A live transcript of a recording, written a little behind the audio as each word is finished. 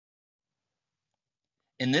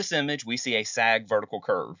In this image, we see a sag vertical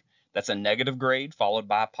curve. That's a negative grade followed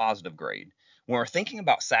by a positive grade. When we're thinking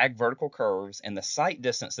about sag vertical curves and the sight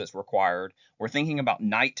distance that's required, we're thinking about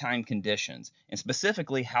nighttime conditions, and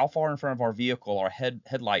specifically how far in front of our vehicle our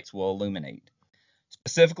headlights will illuminate.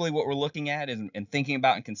 Specifically, what we're looking at and thinking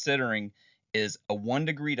about and considering is a 1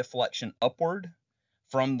 degree deflection upward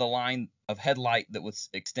from the line of headlight that would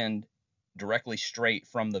extend directly straight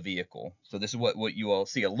from the vehicle. So this is what you will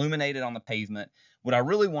see illuminated on the pavement. What I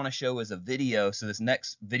really want to show is a video. So this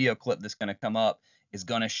next video clip that's going to come up is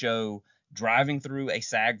going to show driving through a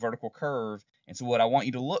sag vertical curve. And so what I want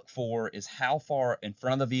you to look for is how far in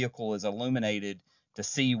front of the vehicle is illuminated, to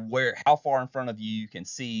see how far in front of you can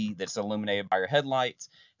see that's illuminated by your headlights.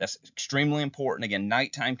 That's extremely important. Again,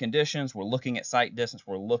 nighttime conditions, we're looking at sight distance,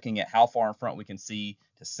 we're looking at how far in front we can see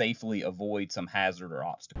to safely avoid some hazard or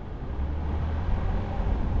obstacle.